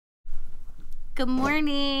Good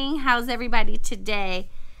morning. How's everybody today?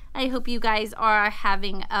 I hope you guys are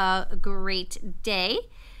having a great day.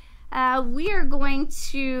 We are going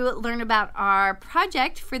to learn about our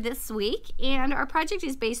project for this week, and our project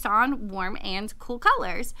is based on warm and cool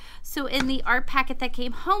colors. So in the art packet that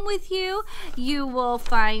came home with you, you will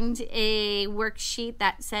find a worksheet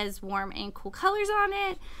that says warm and cool colors on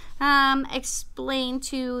it. Explain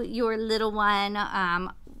to your little one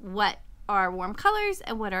what are warm colors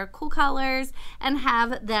and what are cool colors, and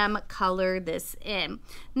have them color this in.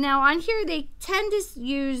 Now on here they tend to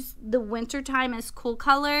use the winter time as cool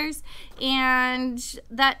colors, and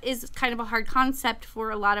that is kind of a hard concept for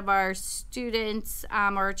a lot of our students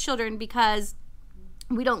or children, because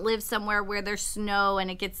we don't live somewhere where there's snow and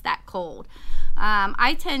it gets that cold.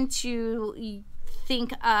 I tend to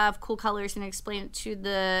think of cool colors and explain it to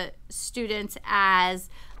the students as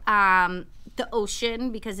the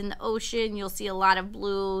ocean, because in the ocean you'll see a lot of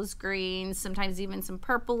blues, greens, sometimes even some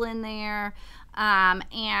purple in there,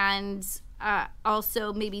 and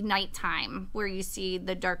also maybe nighttime where you see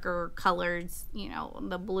the darker colors, you know,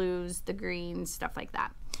 the blues, the greens, stuff like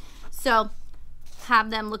that. So have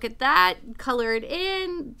them look at that, color it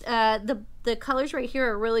in. The colors right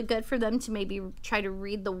here are really good for them to maybe try to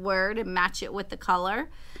read the word and match it with the color.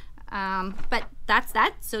 But that's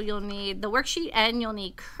that. So you'll need the worksheet and you'll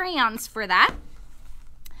need crayons for that.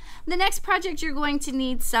 The next project you're going to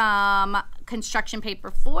need some construction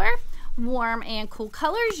paper for. Warm and cool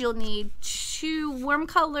colors. You'll need 2 warm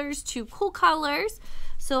colors, 2 cool colors.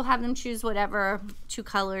 So have them choose whatever 2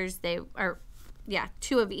 colors they are,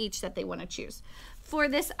 2 of each that they want to choose. For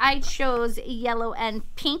this, I chose yellow and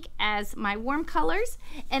pink as my warm colors,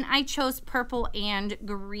 and I chose purple and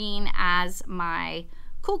green as my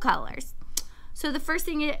cool colors. So the first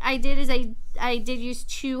thing I did is I did use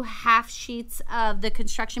 2 half sheets of the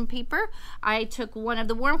construction paper. I took one of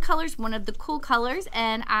the warm colors, one of the cool colors,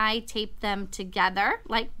 and I taped them together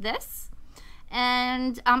like this.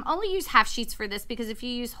 And only use half sheets for this, because if you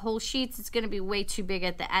use whole sheets, it's going to be way too big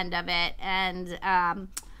at the end of it, and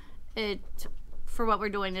for what we're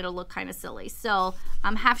doing, it'll look kind of silly. So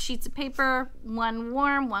half sheets of paper, 1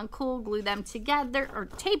 warm, 1 cool, glue them together or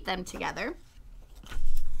tape them together.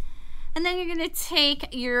 And then you're going to take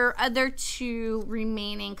your other 2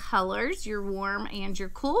 remaining colors, your warm and your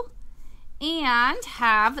cool, and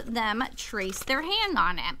have them trace their hand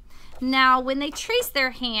on it. Now, when they trace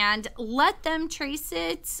their hand, let them trace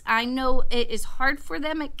it. I know it is hard for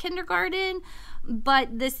them at kindergarten,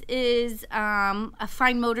 but this is a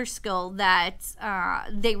fine motor skill that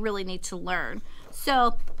they really need to learn.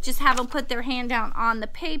 So just have them put their hand down on the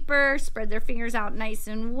paper, spread their fingers out nice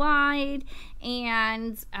and wide,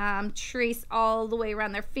 and trace all the way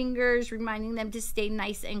around their fingers, reminding them to stay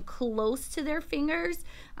nice and close to their fingers.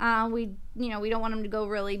 We don't want them to go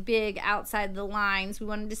really big outside the lines. We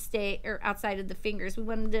want them to stay, or outside of the fingers. We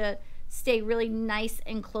want them to stay really nice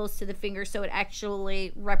and close to the fingers so it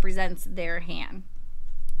actually represents their hand.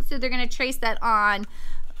 So they're going to trace that on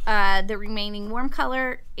the remaining warm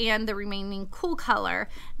color and the remaining cool color.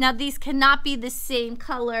 Now these cannot be the same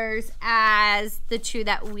colors as the 2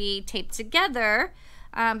 that we taped together,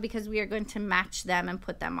 because we are going to match them and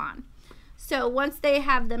put them on. So once they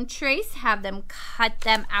have them traced, have them cut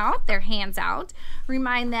them out, their hands out.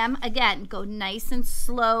 Remind them, again, go nice and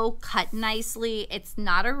slow, cut nicely. It's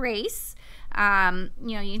not a race. You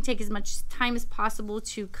can take as much time as possible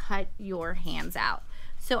to cut your hands out.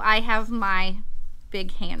 So I have my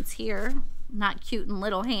big hands here, not cute and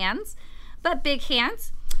little hands, but big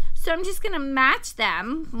hands. So I'm just going to match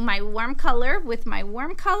them, my warm color with my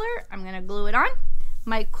warm color. I'm going to glue it on.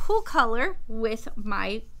 My cool color with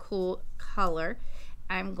my cool color.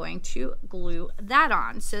 I'm going to glue that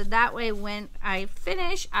on. So that way when I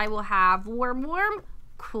finish, I will have warm, warm,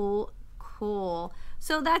 cool, cool.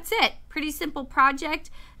 So that's it. Pretty simple project.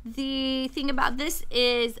 The thing about this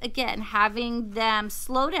is, again, having them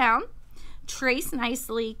slow down, trace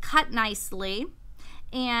nicely, cut nicely,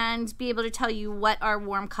 and be able to tell you what are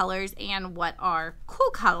warm colors and what are cool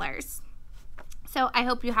colors. So I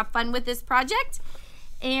hope you have fun with this project,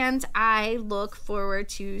 and I look forward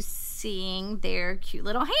to seeing their cute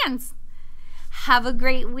little hands. Have a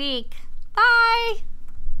great week. Bye.